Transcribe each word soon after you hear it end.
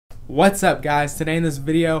What's up guys, today in this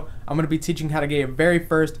video I'm going to be teaching how to get your very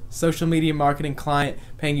first social media marketing client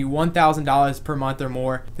paying you $1,000 per month or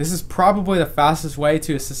more. This is probably the fastest way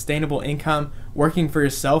to a sustainable income working for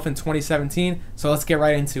yourself in 2017, so let's get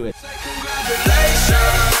right into it.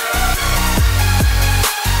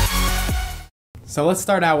 So let's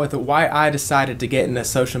start out with why I decided to get into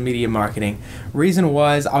social media marketing. Reason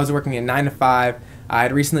was I was working at 9 to 5. I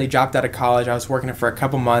had recently dropped out of college. I was working it for a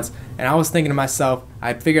couple months, and I was thinking to myself, I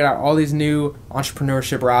had figured out all these new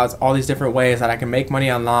entrepreneurship routes, all these different ways that I can make money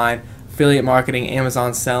online: affiliate marketing,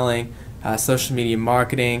 Amazon selling, social media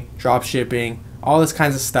marketing, drop shipping, all this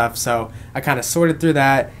kinds of stuff. So I kind of sorted through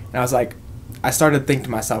that, and I was like, I started thinking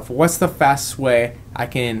to myself, what's the fastest way I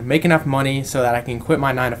can make enough money so that I can quit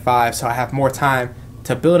my 9 to 5 so I have more time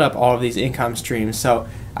to build up all of these income streams. So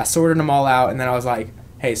I sorted them all out, and then I was like,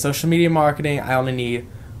 hey, social media marketing, I only need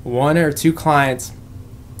 1 or 2 clients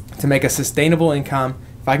to make a sustainable income.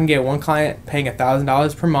 If I can get one client paying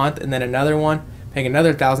 $1,000 per month and then another one paying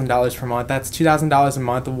another $1,000 per month, that's $2,000 a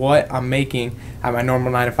month what I'm making at my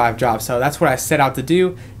normal 9 to 5 job. So that's what I set out to do,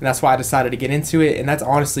 and that's why I decided to get into it, and that's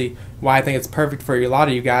honestly why I think it's perfect for a lot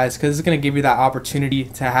of you guys, because it's going to give you that opportunity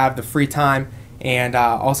to have the free time and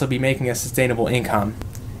also be making a sustainable income.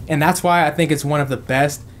 And that's why I think it's one of the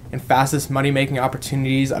best and fastest money-making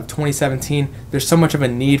opportunities of 2017. There's so much of a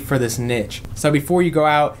need for this niche. So before you go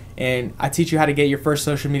out and I teach you how to get your first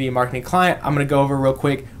social media marketing client, I'm gonna go over real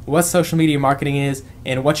quick what social media marketing is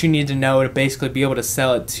and what you need to know to basically be able to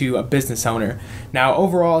sell it to a business owner. Now,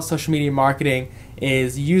 overall, social media marketing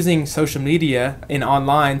is using social media and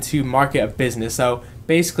online to market a business. So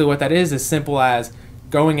basically what that is simple as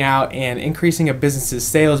going out and increasing a business's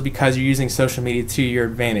sales because you're using social media to your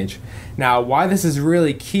advantage. Now, why this is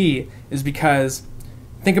really key is because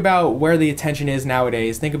think about where the attention is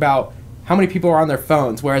nowadays. Think about how many people are on their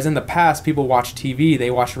phones, whereas in the past people watched TV,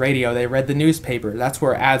 they watched radio, they read the newspaper. That's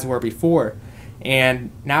where ads were before.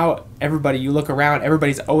 And now everybody, you look around,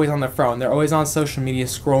 everybody's always on their phone. They're always on social media,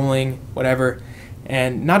 scrolling, whatever.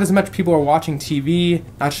 And not as much people are watching TV,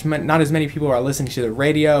 not as many people are listening to the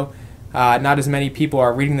radio. Not as many people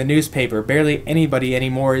are reading the newspaper. Barely anybody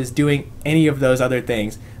anymore is doing any of those other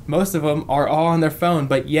things. Most of them are all on their phone,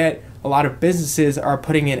 but yet a lot of businesses are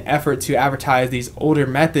putting in effort to advertise these older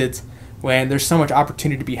methods when there's so much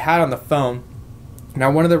opportunity to be had on the phone.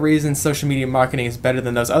 Now, one of the reasons social media marketing is better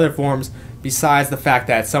than those other forms, besides the fact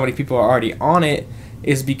that so many people are already on it,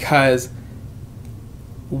 is because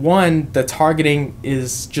one, the targeting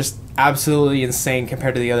is just absolutely insane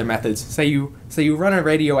compared to the other methods. Say you run a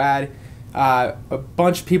radio ad, a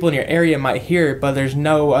bunch of people in your area might hear it, but there's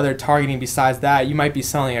no other targeting besides that. You might be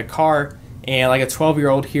selling a car, and like a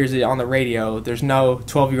 12-year-old hears it on the radio. There's no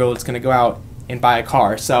 12-year-old that's going to go out and buy a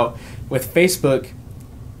car. So with Facebook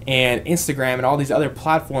and Instagram and all these other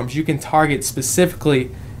platforms, you can target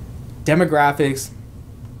specifically demographics,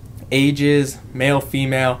 ages, male,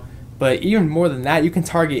 female, but even more than that, you can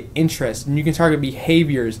target interests and you can target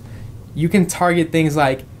behaviors. You can target things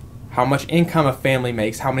like how much income a family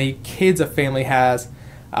makes, how many kids a family has,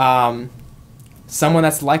 someone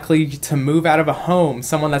that's likely to move out of a home,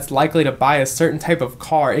 someone that's likely to buy a certain type of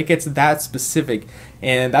car. It gets that specific,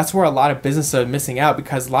 and that's where a lot of businesses are missing out,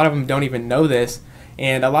 because a lot of them don't even know this,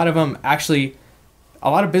 and a lot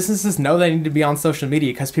of businesses know they need to be on social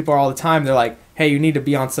media because people are all the time, they're like, hey, you need to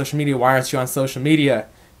be on social media, why aren't you on social media?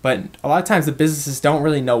 But a lot of times the businesses don't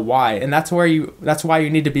really know why, and that's why you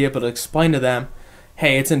need to be able to explain to them,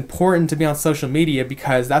 hey, it's important to be on social media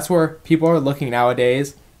because that's where people are looking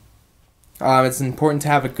nowadays. It's important to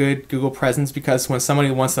have a good Google presence because when somebody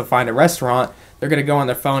wants to find a restaurant, they're going to go on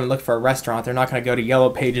their phone and look for a restaurant. They're not going to go to Yellow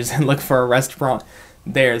Pages and look for a restaurant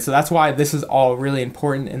there. So that's why this is all really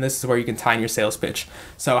important, and this is where you can tie in your sales pitch.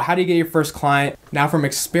 So how do you get your first client? Now, from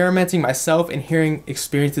experimenting myself and hearing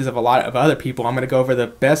experiences of a lot of other people, I'm going to go over the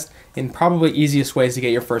best and probably easiest ways to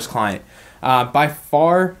get your first client. By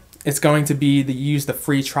far, it's going to be use the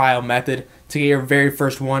free trial method to get your very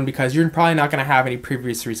first one, because you're probably not going to have any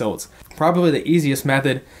previous results. Probably the easiest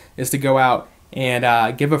method is to go out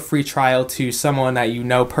and give a free trial to someone that you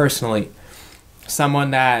know personally,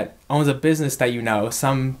 someone that owns a business that you know,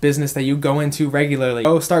 some business that you go into regularly.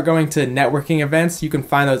 Start going to networking events. You can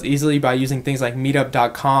find those easily by using things like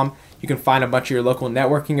meetup.com. You can find a bunch of your local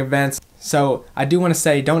networking events. So I do want to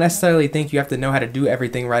say, don't necessarily think you have to know how to do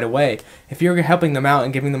everything right away. If you're helping them out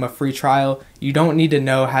and giving them a free trial, you don't need to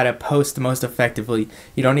know how to post most effectively.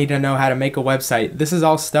 You don't need to know how to make a website. This is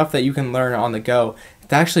all stuff that you can learn on the go.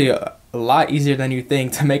 It's actually a lot easier than you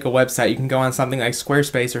think to make a website. You can go on something like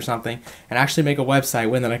Squarespace or something and actually make a website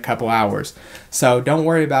within a couple hours. So don't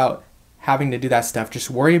worry about having to do that stuff.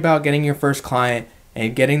 Just worry about getting your first client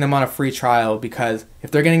and getting them on a free trial, because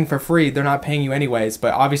if they're getting for free, they're not paying you anyways,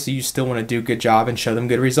 but obviously you still want to do a good job and show them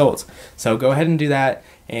good results. So go ahead and do that.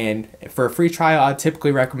 And for a free trial, I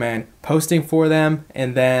typically recommend posting for them,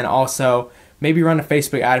 and then also maybe run a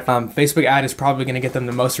Facebook ad. Facebook ad is probably going to get them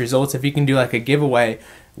the most results. If you can do like a giveaway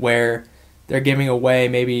where they're giving away,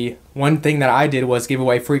 maybe one thing that I did was give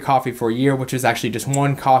away free coffee for a year, which is actually just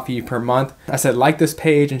one coffee per month. I said, like this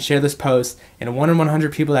page and share this post, and 1 in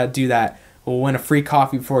 100 people that do that will win a free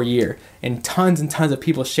coffee for a year. And tons of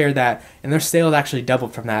people shared that, and their sales actually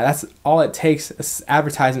doubled from that. That's all it takes.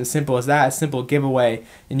 Advertisement simple as that, a simple giveaway,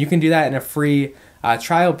 and you can do that in a free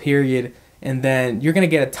trial period, and then you're going to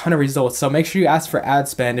get a ton of results. So make sure you ask for ad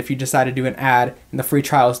spend if you decide to do an ad in the free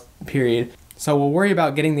trials period. So we'll worry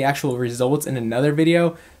about getting the actual results in another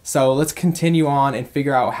video. So let's continue on and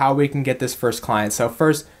figure out how we can get this first client. So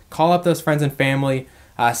first, call up those friends and family,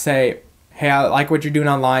 say, hey, I like what you're doing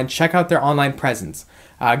online. Check out their online presence.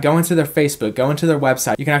 Go into their Facebook, go into their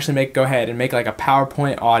website. You can actually go ahead and make like a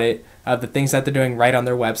PowerPoint audit of the things that they're doing right on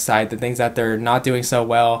their website, the things that they're not doing so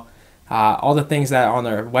well, all the things that are on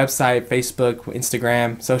their website, Facebook,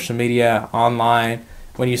 Instagram, social media, online.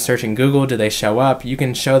 When you search in Google, do they show up? You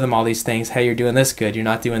can show them all these things. Hey, you're doing this good. You're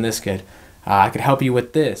not doing this good. I could help you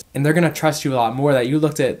with this. And they're going to trust you a lot more that you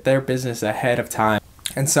looked at their business ahead of time.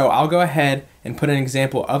 And so I'll go ahead and put an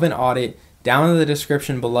example of an audit down in the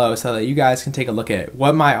description below so that you guys can take a look at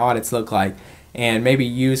what my audits look like and maybe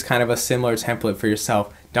use kind of a similar template for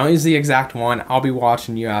yourself. Don't use the exact one. I'll be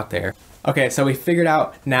watching you out there. Okay, so we figured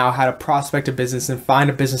out now how to prospect a business and find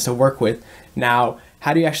a business to work with. Now,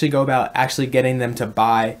 how do you actually go about actually getting them to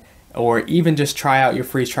buy or even just try out your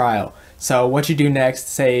free trial? So what you do next,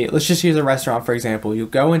 say, let's just use a restaurant for example. You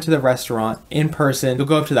go into the restaurant in person, you'll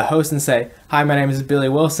go up to the host and say, hi, my name is Billy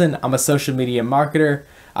Wilson. I'm a social media marketer.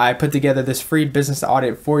 I put together this free business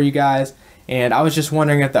audit for you guys, and I was just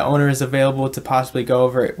wondering if the owner is available to possibly go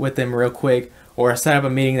over it with them real quick or set up a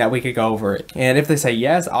meeting that we could go over it. And if they say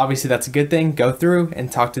yes, obviously that's a good thing. Go through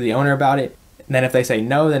and talk to the owner about it. And then if they say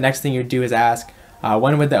no, the next thing you do is ask,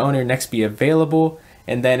 when would the owner next be available?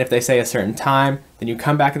 And then if they say a certain time, then you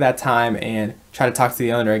come back at that time and try to talk to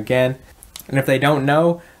the owner again. And if they don't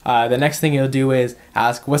know, the next thing you'll do is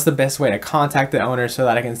ask, what's the best way to contact the owner so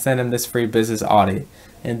that I can send them this free business audit?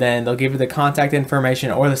 And then they'll give you the contact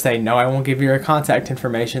information, or they'll say, no, I won't give you your contact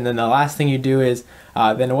information. Then the last thing you do is,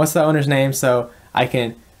 then what's the owner's name so I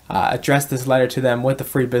can address this letter to them with the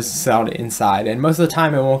free business audit inside. And most of the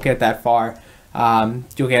time it won't get that far.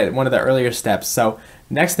 You'll get one of the earlier steps. So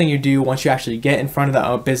next thing you do, once you actually get in front of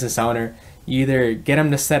the business owner, you either get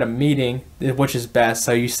them to set a meeting, which is best.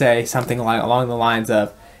 So you say something along the lines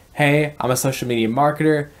of, hey, I'm a social media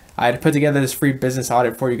marketer. I had put together this free business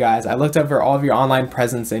audit for you guys. I looked over all of your online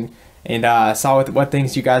presence and saw what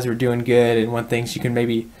things you guys were doing good and what things you can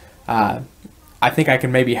maybe, I think I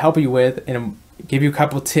can maybe help you with, and give you a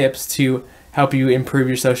couple tips to help you improve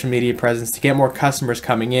your social media presence to get more customers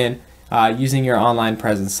coming in using your online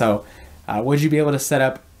presence. So would you be able to set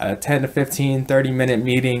up a 10 to 15, 30-minute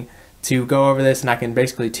meeting to go over this, and I can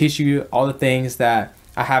basically teach you all the things that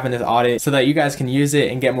I have in this audit so that you guys can use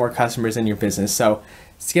it and get more customers in your business. So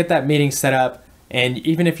let's get that meeting set up, and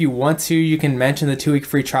even if you want to, you can mention the 2-week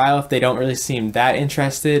free trial if they don't really seem that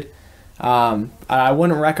interested. I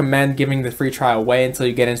wouldn't recommend giving the free trial away until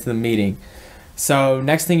you get into the meeting. So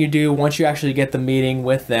next thing you do, once you actually get the meeting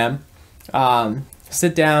with them,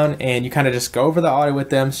 sit down and you kind of just go over the audit with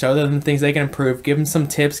them, show them the things they can improve, give them some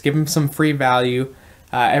tips, give them some free value,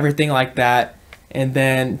 everything like that. And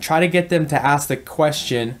then try to get them to ask the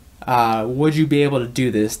question, would you be able to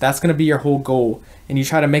do this? That's going to be your whole goal. And you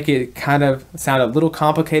try to make it kind of sound a little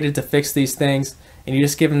complicated to fix these things. And you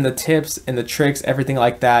just give them the tips and the tricks, everything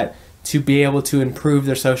like that, to be able to improve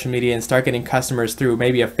their social media and start getting customers through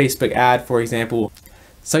maybe a Facebook ad, for example.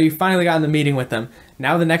 So you finally got in the meeting with them.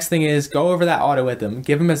 Now the next thing is go over that audit with them.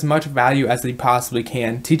 Give them as much value as they possibly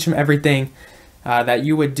can. Teach them everything that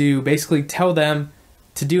you would do. Basically tell them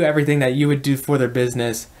to do everything that you would do for their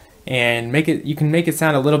business, and you can make it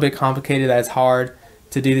sound a little bit complicated, that it's hard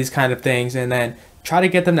to do these kind of things, and then try to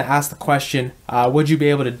get them to ask the question, would you be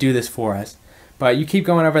able to do this for us? But you keep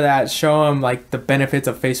going over that, show them like the benefits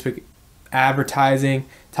of Facebook advertising,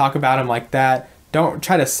 talk about them like that. Don't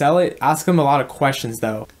try to sell it. Ask them a lot of questions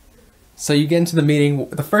though. So you get into the meeting.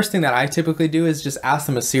 The first thing that I typically do is just ask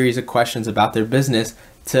them a series of questions about their business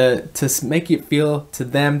to make it feel to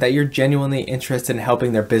them that you're genuinely interested in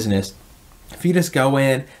helping their business. If you just go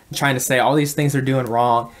in and trying to say all these things they're doing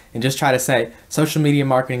wrong and just try to say social media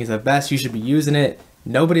marketing is the best, you should be using it,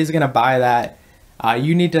 nobody's gonna buy that.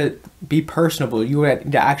 You need to be personable. You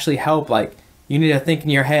need to actually help, like, You need to think in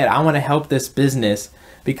your head, I want to help this business,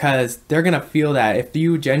 because they're going to feel that. If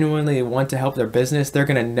you genuinely want to help their business, they're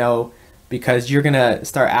going to know, because you're going to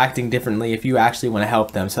start acting differently if you actually want to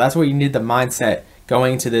help them. So that's what you need, the mindset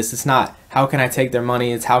going into this. It's not how can I take their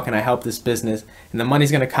money, it's how can I help this business, and the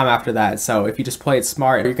money's going to come after that. So if you just play it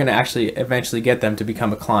smart, you're going to actually eventually get them to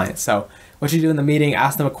become a client. So what you do in the meeting,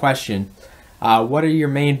 ask them a question. What are your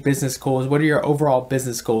main business goals? What are your overall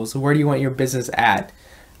business goals? Where do you want your business at?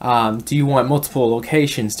 Do you want multiple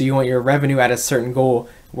locations? Do you want your revenue at a certain goal?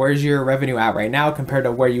 Where's your revenue at right now compared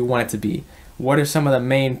to where you want it to be? What are some of the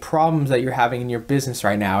main problems that you're having in your business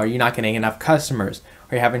right now? Are you not getting enough customers?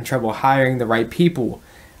 Are you having trouble hiring the right people?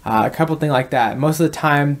 A couple things like that. Most of the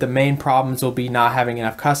time, the main problems will be not having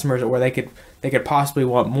enough customers, or they could possibly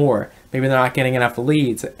want more. Maybe they're not getting enough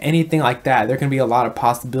leads. Anything like that. There can be a lot of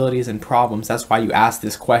possibilities and problems. That's why you ask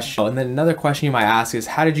this question. And then another question you might ask is,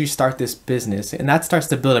 how did you start this business? And that starts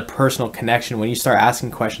to build a personal connection. When you start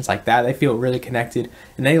asking questions like that, they feel really connected,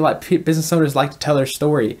 and business owners like to tell their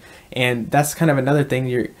story. And that's kind of another thing.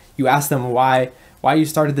 You ask them why you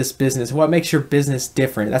started this business. What makes your business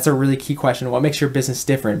different? That's a really key question. What makes your business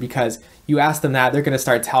different? Because you ask them that, they're going to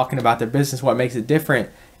start talking about their business, what makes it different.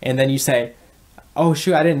 And then you say, oh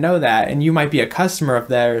shoot, I didn't know that. And you might be a customer of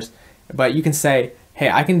theirs, but you can say, hey,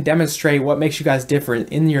 I can demonstrate what makes you guys different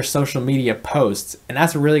in your social media posts. And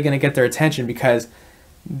that's really going to get their attention, because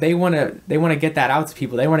they want to get that out to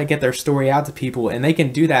people. They want to get their story out to people, and they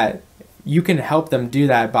can do that. You can help them do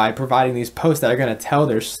that by providing these posts that are going to tell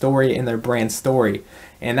their story and their brand story.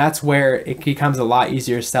 And that's where it becomes a lot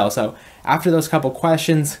easier to sell. So after those couple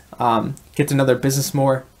questions, get to know their business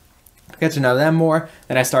more, get to know them more.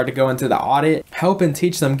 Then I start to go into the audit, help and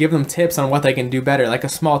teach them, give them tips on what they can do better. Like a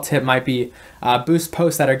small tip might be boost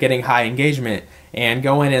posts that are getting high engagement, and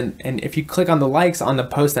go in and if you click on the likes on the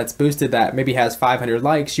post that's boosted that maybe has 500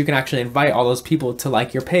 likes, you can actually invite all those people to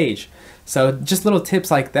like your page. So just little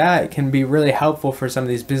tips like that can be really helpful for some of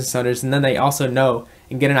these business owners, and then they also know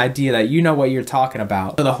and get an idea that you know what you're talking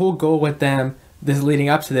about. So the whole goal with them, this leading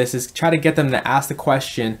up to this, is try to get them to ask the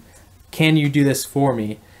question, can you do this for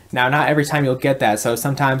me? Now, not every time you'll get that. So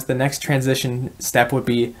sometimes the next transition step would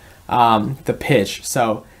be the pitch.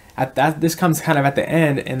 So this comes kind of at the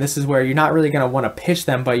end, and this is where you're not really going to want to pitch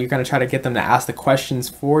them, but you're going to try to get them to ask the questions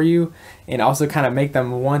for you, and also kind of make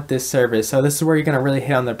them want this service. So this is where you're going to really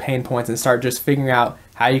hit on their pain points and start just figuring out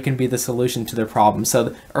how you can be the solution to their problem.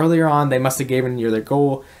 So earlier on, they must have given you their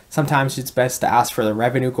goal. Sometimes it's best to ask for the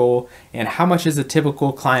revenue goal, and how much is a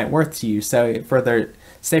typical client worth to you. So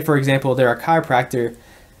say for example, they're a chiropractor.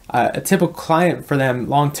 A typical client for them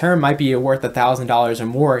long term might be worth $1,000 or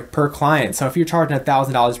more per client. So if you're charging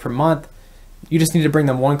 $1,000 per month, you just need to bring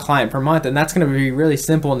them one client per month, and that's going to be really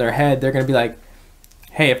simple in their head. They're going to be like,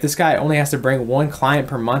 hey, if this guy only has to bring one client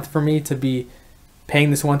per month for me to be paying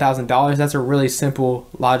this $1,000, that's a really simple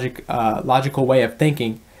logical way of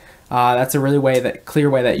thinking. That's a really clear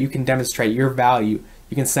way that you can demonstrate your value.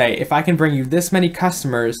 You can say, if I can bring you this many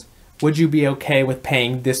customers, would you be okay with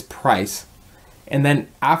paying this price? And then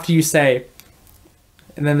after you say,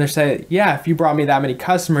 and then they say, yeah, if you brought me that many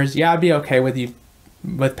customers, yeah, I'd be okay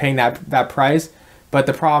with paying that price. But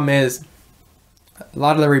the problem is, a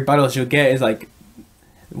lot of the rebuttals you'll get is like,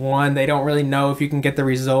 one, they don't really know if you can get the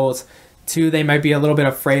results. Two, they might be a little bit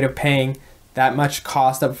afraid of paying that much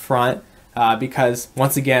cost up front because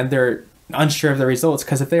once again, they're unsure of the results.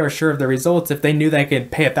 Because if they were sure of the results, if they knew they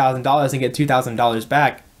could pay $1,000 and get $2,000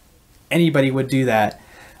 back, anybody would do that.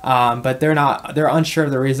 But they're unsure of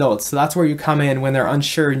the results. So that's where you come in when they're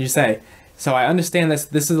unsure, and you say, so I understand this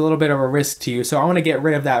is a little bit of a risk to you, so I want to get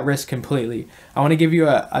rid of that risk completely. I want to give you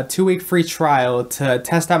a 2-week free trial to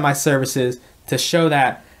test out my services, to show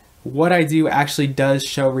that what I do actually does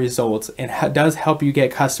show results and does help you get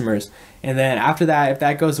customers. And then after that, if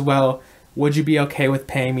that goes well, would you be okay with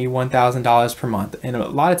paying me $1,000 per month? And a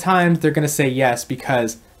lot of times they're going to say yes,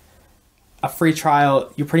 because a free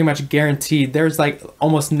trial, you're pretty much guaranteed. There's like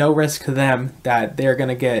almost no risk to them that they're going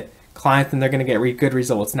to get clients and they're going to get good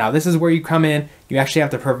results. Now, this is where you come in. You actually have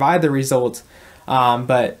to provide the results,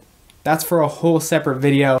 but that's for a whole separate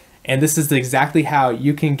video. And this is exactly how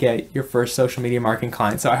you can get your first social media marketing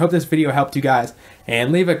client. So I hope this video helped you guys,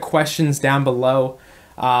 and leave questions down below.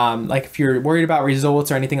 Like if you're worried about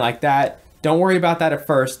results or anything like that, don't worry about that at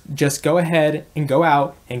first. Just go ahead and go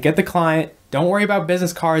out and get the client. Don't worry about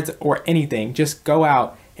business cards or anything. Just go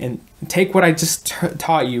out and take what I just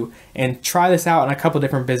taught you and try this out on a couple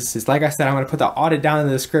different businesses. Like I said, I'm going to put the audit down in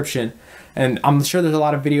the description, and I'm sure there's a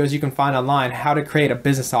lot of videos you can find online how to create a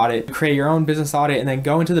business audit, create your own business audit, and then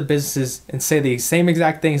go into the businesses and say the same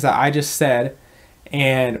exact things that I just said,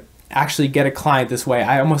 and actually get a client this way.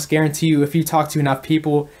 I almost guarantee you, if you talk to enough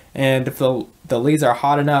people and if the leads are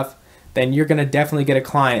hot enough, then you're gonna definitely get a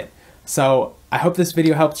client. So I hope this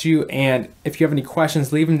video helped you, and if you have any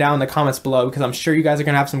questions, leave them down in the comments below, because I'm sure you guys are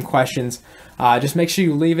gonna have some questions. Just make sure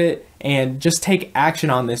you leave it and just take action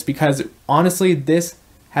on this, because honestly, this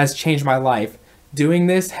has changed my life. Doing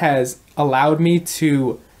this has allowed me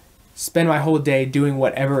to spend my whole day doing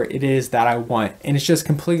whatever it is that I want, and it's just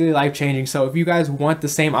completely life-changing. So if you guys want the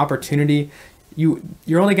same opportunity,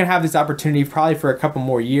 you're only gonna have this opportunity probably for a couple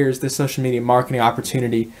more years, this social media marketing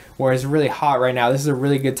opportunity, where it's really hot right now. This is a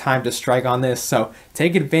really good time to strike on this. So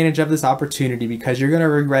take advantage of this opportunity, because you're gonna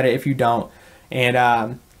regret it if you don't. And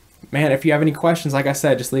man, if you have any questions, like I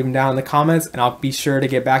said, just leave them down in the comments and I'll be sure to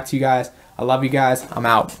get back to you guys. I love you guys. I'm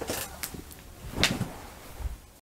out.